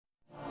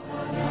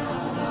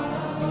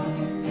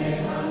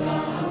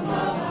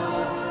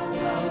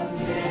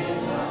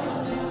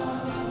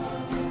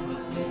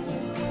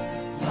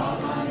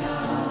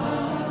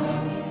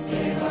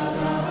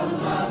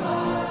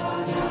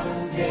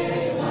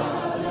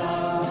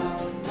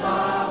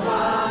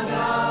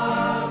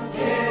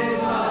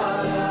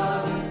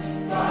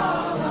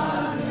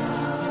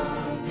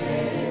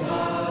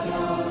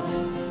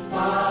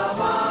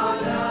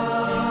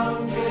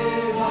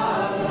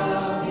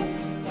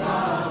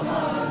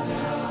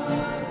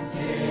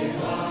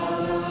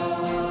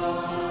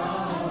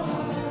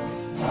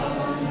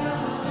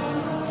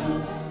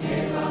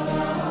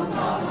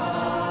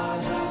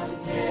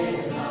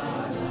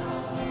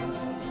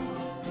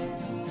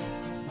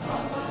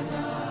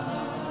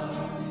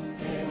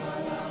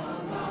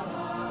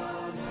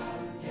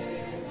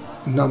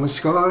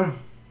Namaskar,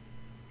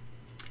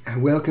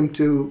 and welcome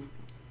to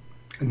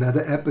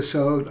another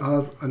episode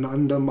of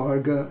Ananda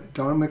Marga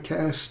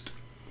Dharmacast.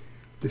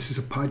 This is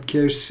a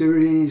podcast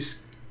series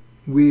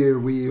where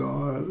we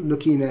are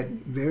looking at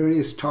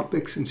various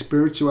topics in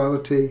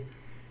spirituality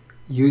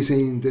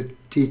using the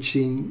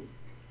teaching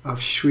of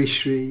Shrii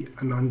Shrii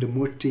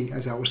Anandamurti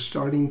as our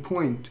starting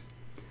point.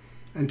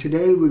 And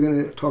today we're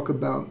going to talk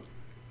about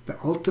the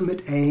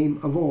ultimate aim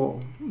of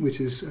all, which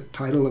is a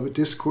title of a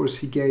discourse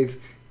he gave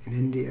in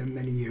India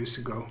many years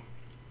ago.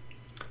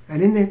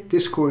 And in that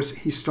discourse,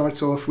 he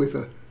starts off with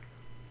a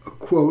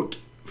quote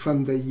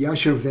from the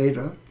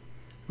Yajurveda,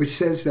 which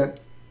says that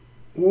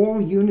all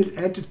unit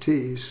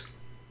entities,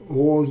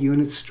 all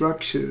unit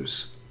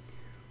structures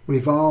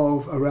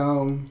revolve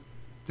around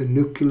the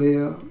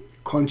nuclear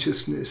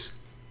consciousness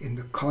in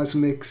the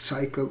cosmic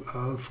cycle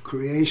of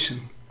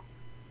creation.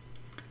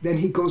 Then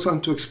he goes on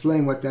to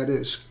explain what that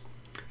is.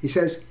 He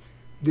says,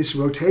 this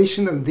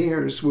rotation of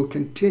theirs will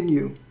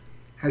continue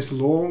as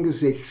long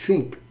as they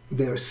think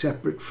they are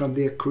separate from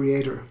their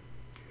creator.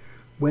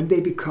 When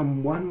they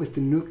become one with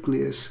the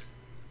nucleus,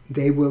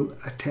 they will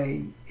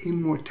attain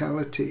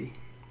immortality.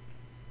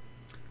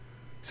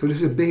 So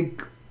this is a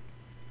big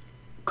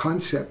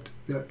concept.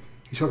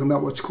 He's talking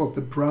about what's called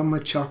the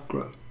Brahma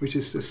Chakra, which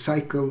is the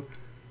cycle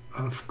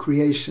of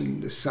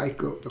creation,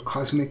 the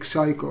cosmic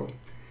cycle.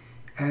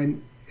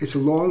 And it's a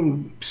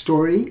long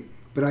story,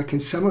 but I can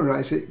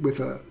summarize it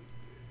with a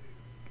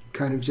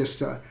kind of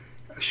just a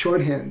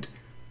shorthand.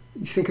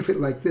 You think of it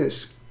like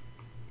this,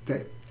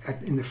 that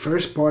in the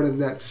first part of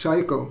that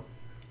cycle,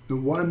 the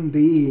one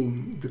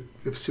being,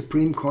 the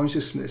supreme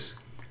consciousness,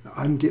 the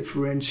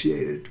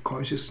undifferentiated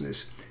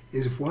consciousness,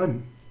 is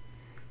one.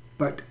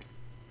 But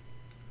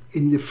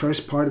in the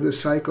first part of the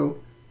cycle,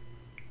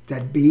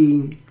 that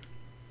being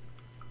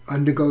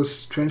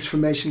undergoes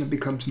transformation and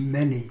becomes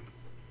many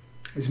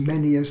as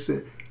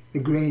the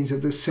grains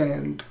of the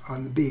sand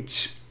on the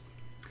beach.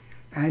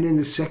 And in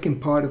the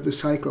second part of the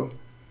cycle,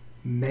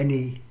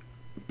 many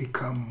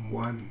become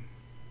one.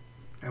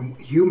 And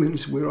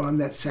humans, we're on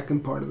that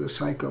second part of the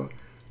cycle,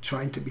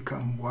 trying to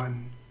become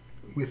one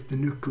with the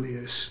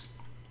nucleus.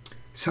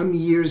 Some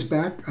years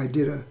back, I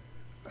did a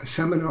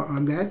seminar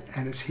on that,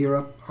 and it's here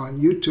up on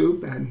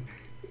YouTube, and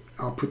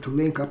I'll put the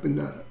link up in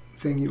the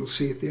thing. You'll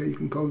see it there. You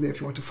can go there if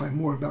you want to find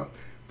more about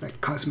that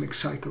cosmic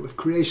cycle of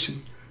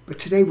creation. But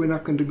today we're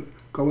not going to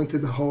go into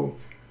the whole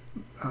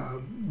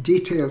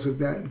details of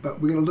that, but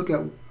we're going to look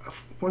at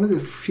one of the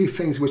few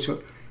things which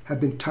have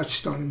been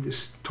touched on in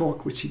this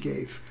talk which he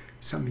gave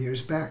some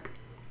years back.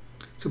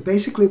 So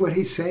basically what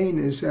he's saying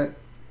is that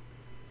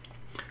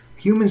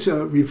humans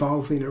are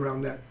revolving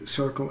around that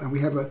circle, and we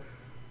have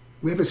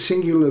a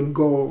singular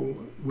goal.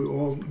 We're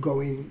all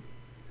going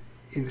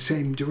in the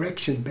same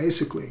direction,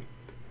 basically.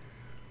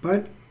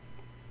 But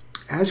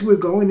as we're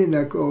going in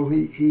that goal,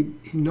 he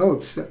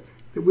notes that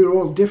we're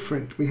all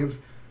different. We have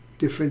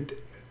different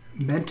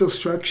mental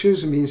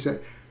structures. It means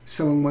that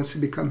someone wants to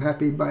become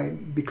happy by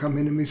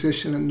becoming a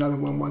musician, another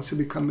one wants to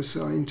become a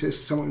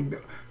scientist, someone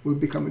will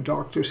become a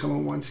doctor,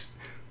 someone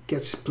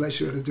gets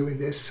pleasure out of doing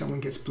this,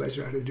 someone gets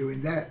pleasure out of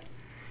doing that.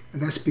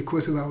 And that's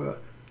because of our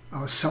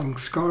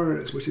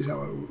samskaras, which is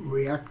our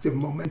reactive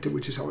momentum,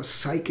 which is our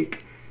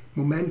psychic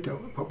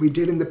momentum. What we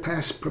did in the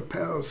past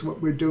propels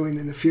what we're doing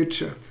in the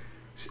future.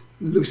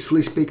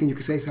 Loosely speaking, you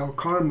could say it's our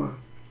karma.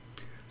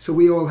 So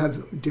we all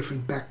have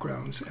different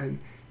backgrounds, and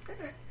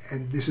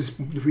this is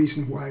the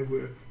reason why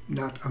we're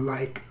not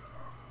alike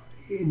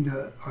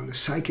on the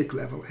psychic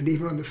level, and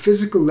even on the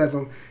physical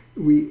level,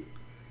 we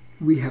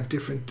have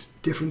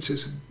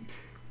differences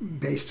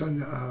based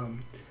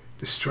on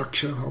the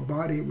structure of our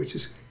body. Which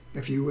is,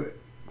 if you were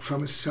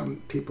from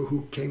some people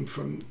who came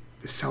from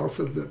the south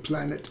of the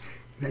planet,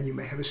 then you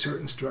may have a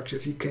certain structure.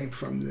 If you came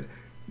from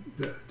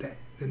the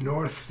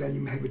north, then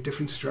you may have a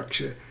different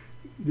structure.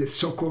 The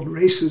so-called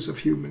races of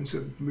humans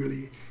are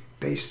really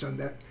based on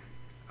that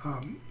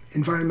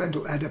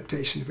environmental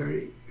adaptation,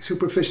 very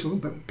superficial,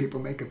 but people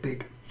make a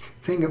big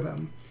thing of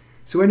them.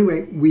 So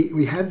anyway,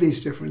 we have these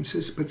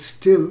differences, but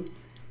still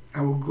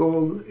our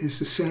goal is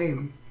the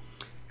same.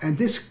 And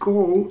this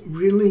goal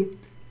really,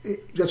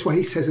 that's why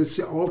he says it's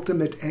the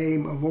ultimate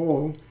aim of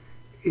all.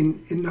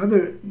 In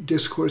other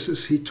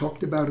discourses, he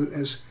talked about it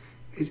as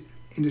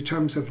in the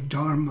terms of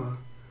dharma.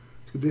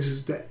 So this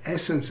is the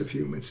essence of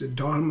humans, the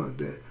dharma,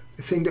 the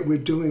thing that we're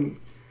doing.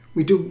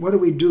 What do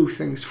we do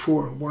things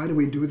for? Why do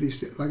we do these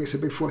things? Like I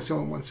said before,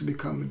 someone wants to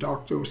become a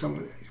doctor or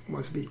someone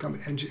wants to become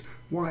an engineer.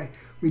 Why?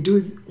 We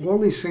do all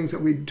these things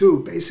that we do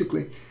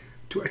basically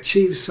to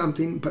achieve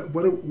something, but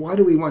why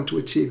do we want to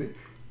achieve it?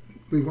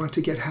 We want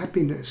to get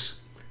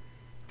happiness.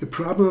 The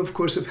problem, of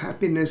course, of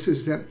happiness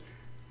is that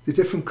the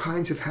different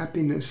kinds of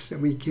happiness that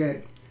we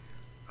get,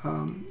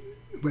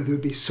 whether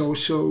it be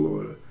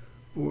social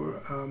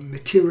or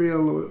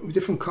material or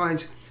different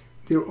kinds,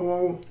 they're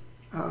all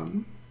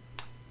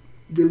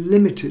they're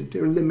limited,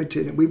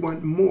 and we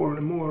want more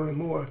and more and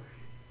more.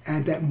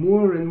 And that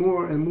more and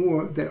more and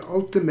more, that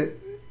ultimate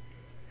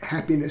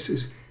happiness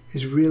is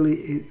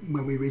really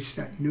when we reach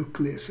that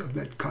nucleus of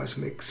that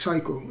cosmic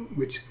cycle,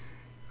 which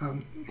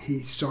he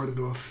started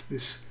off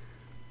this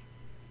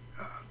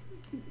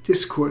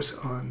discourse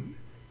on,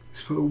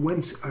 so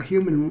once a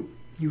human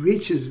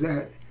reaches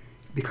that,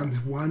 becomes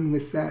one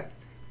with that,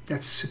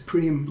 that's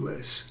supreme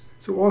bliss.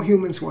 So all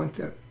humans want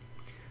that.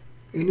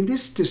 And in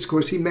this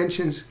discourse, he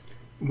mentions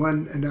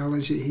one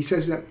analogy. He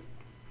says that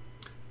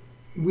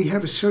we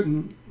have a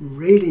certain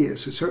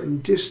radius, a certain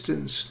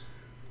distance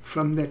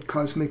from that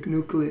cosmic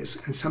nucleus,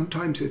 and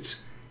sometimes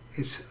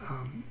it's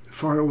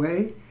far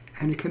away,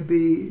 and it can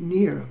be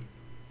near.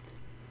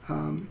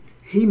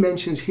 He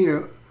mentions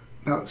here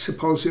about,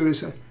 suppose there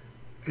is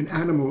an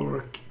animal or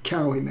a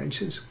cow, he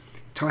mentions,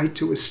 tied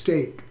to a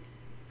stake.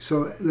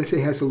 So let's say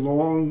it has a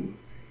long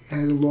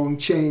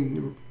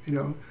chain,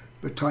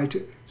 but tied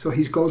to. So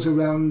he goes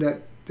around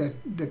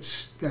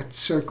that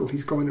circle.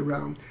 He's going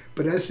around.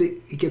 But as he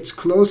gets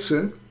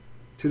closer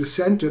to the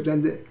center,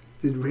 then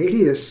the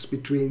radius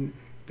between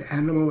the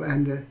animal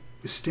and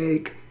the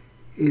stake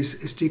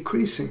is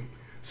decreasing.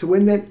 So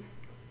when that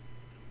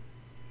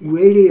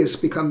radius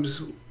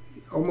becomes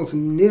almost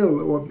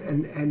nil,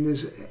 and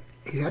is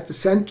at the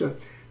center,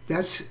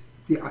 that's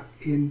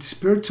in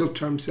spiritual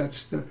terms,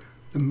 that's the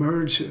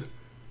merger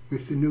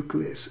with the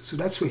nucleus. So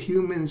that's what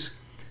humans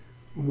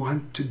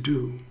want to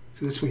do.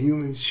 So that's what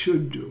humans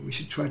should do. We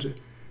should try to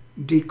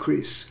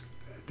decrease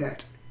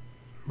that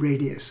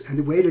radius. And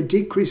the way to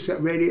decrease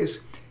that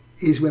radius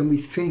is when we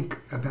think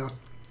about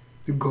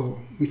the goal.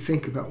 We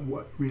think about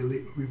what we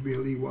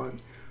really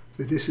want.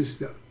 So this is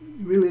the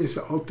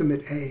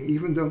ultimate aim.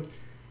 Even though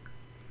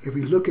if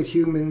we look at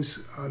humans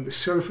on the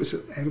surface,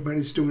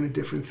 everybody's doing a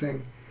different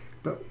thing.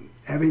 But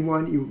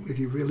everyone, if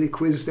you really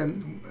quiz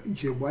them, you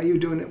say, why are you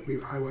doing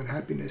it? I want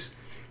happiness.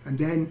 And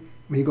then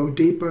when you go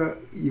deeper,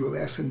 you will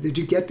ask them, did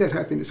you get that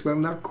happiness? Well,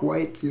 not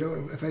quite.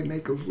 If I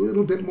make a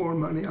little bit more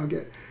money, I'll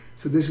get.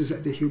 So this is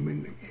the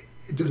human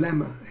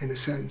dilemma, in a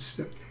sense,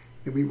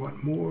 that we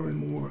want more and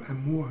more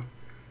and more.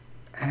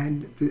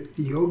 And the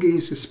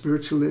yogis, the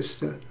spiritualists,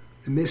 the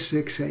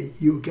mystics say,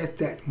 you get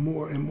that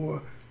more and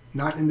more,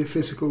 not in the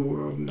physical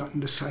world, not in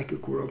the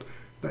psychic world,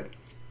 but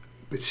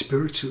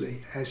spiritually,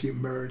 as you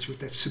merge with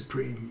that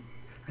supreme,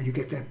 and you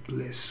get that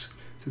bliss.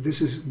 So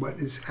this is what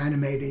is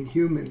animating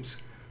humans.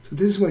 So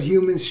this is what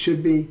humans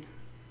should be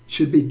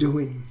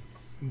doing.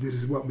 This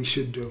is what we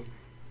should do.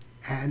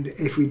 And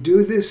if we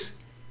do this,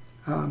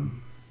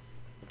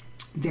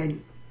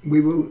 then we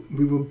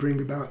will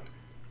bring about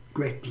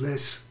great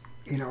bliss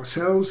in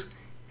ourselves,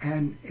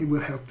 and it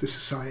will help the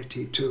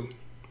society too.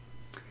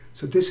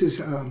 So this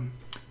is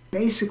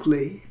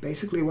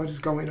basically what is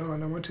going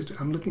on.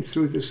 I'm looking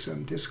through this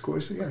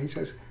discourse. Yeah, he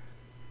said,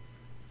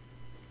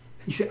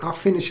 I'll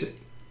finish it.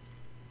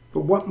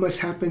 But what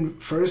must happen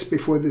first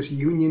before this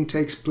union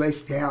takes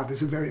place? Yeah,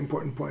 this is a very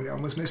important point. I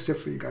almost missed it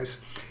for you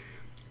guys.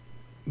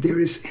 There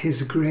is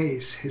his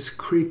grace, his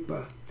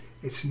kripa.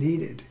 It's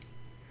needed.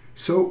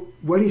 So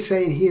what he's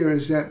saying here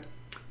is that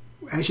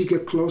as you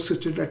get closer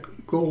to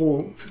that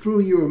goal, through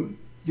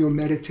your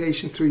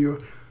meditation, through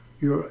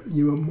your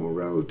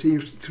morality,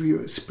 through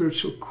your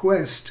spiritual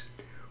quest,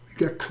 you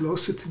get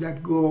closer to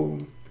that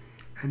goal,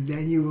 and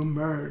then you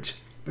emerge.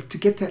 But to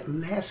get that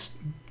last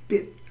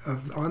bit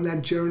on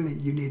that journey,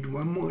 you need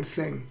one more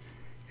thing.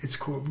 It's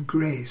called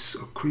grace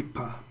or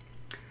kripa.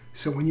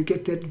 So when you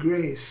get that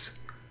grace,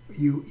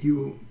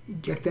 you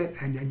get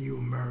that, and then you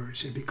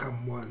emerge and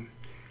become one.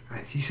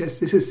 And he says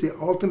this is the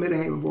ultimate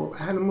aim of all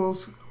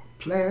animals, or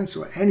plants,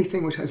 or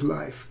anything which has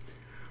life.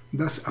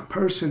 Thus, a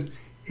person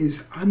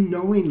is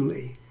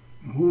unknowingly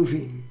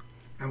moving,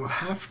 and will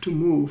have to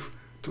move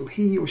till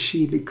he or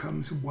she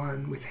becomes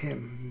one with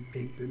him,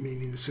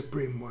 meaning the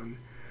Supreme One.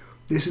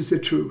 This is the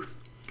truth.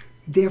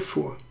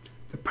 Therefore,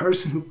 the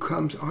person who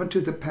comes onto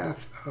the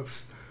path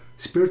of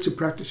spiritual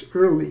practice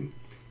early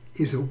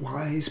is a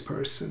wise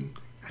person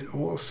and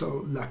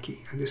also lucky.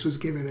 And this was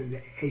given in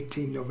the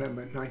 18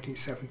 November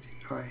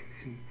 1979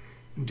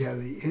 in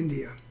Delhi,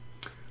 India.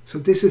 So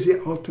this is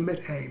the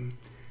ultimate aim.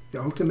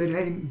 The ultimate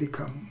aim,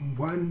 become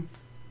one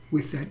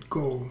with that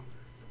goal,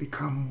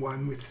 become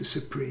one with the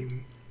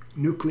supreme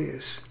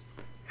nucleus.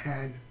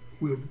 And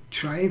we're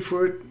trying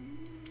for it.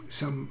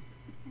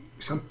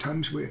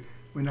 Sometimes we're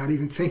not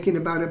even thinking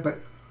about it, but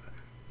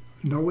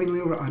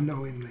knowingly or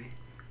unknowingly.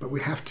 But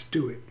we have to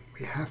do it.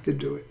 We have to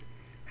do it.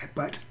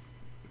 But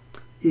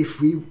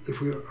if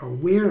we're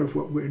aware of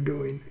what we're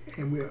doing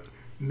and we're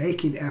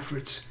making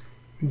efforts,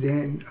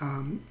 then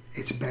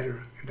it's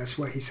better. And that's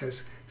why he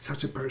says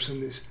such a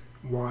person is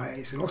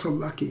wise and also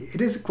lucky.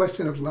 It is a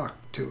question of luck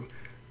too.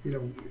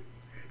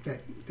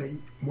 That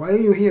why are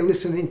you here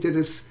listening to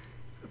this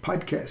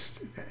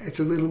podcast? It's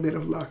a little bit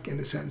of luck in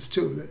a sense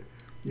too, that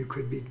you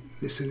could be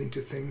listening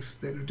to things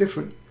that are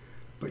different,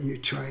 but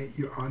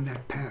you're on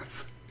that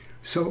path.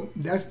 So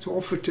that's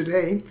all for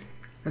today.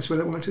 That's what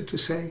I wanted to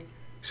say.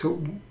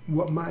 So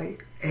what my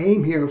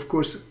aim here, of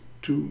course,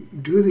 to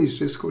do these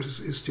discourses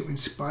is to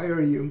inspire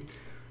you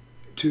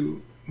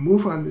to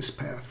move on this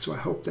path. So I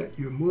hope that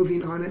you're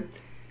moving on it.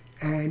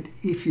 And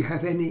if you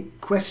have any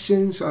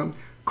questions,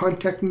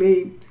 contact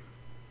me.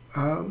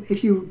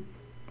 If you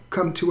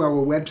come to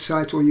our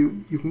website, or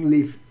you can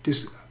leave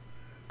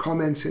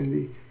comments on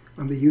the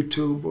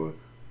YouTube, or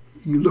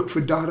you look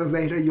for Dada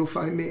Veda, you'll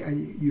find me,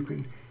 and you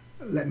can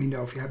let me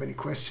know if you have any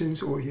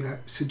questions or you have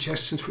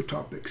suggestions for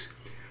topics.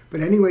 But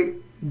anyway,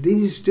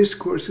 these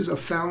discourses are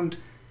found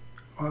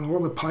on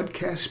all the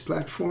podcast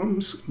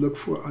platforms. Look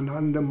for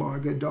Ananda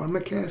Marga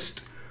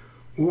Dharmacast,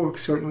 or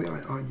certainly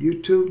on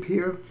YouTube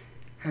here,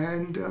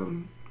 and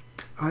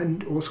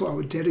also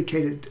our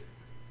dedicated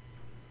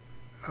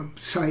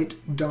site,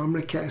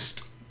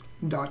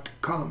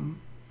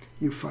 dharmacast.com.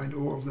 You find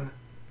all the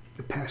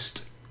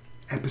past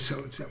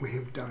episodes that we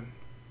have done.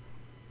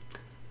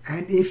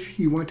 And if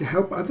you want to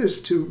help others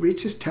to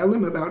reach us, tell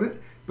them about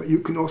it. But you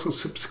can also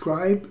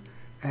subscribe,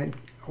 and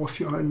if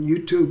you're on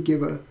YouTube,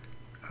 give a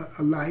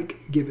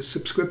like, give a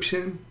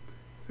subscription.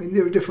 And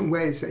there are different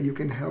ways that you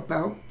can help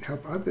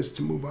others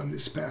to move on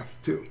this path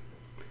too.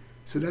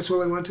 So that's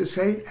all I want to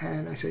say.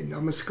 And I say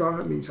namaskar.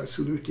 It means I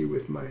salute you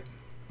with my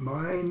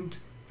mind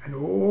and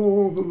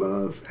all the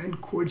love and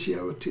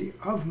cordiality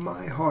of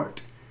my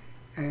heart.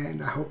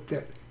 And I hope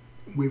that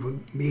we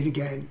will meet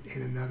again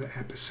in another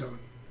episode.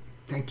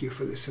 Thank you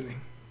for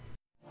listening.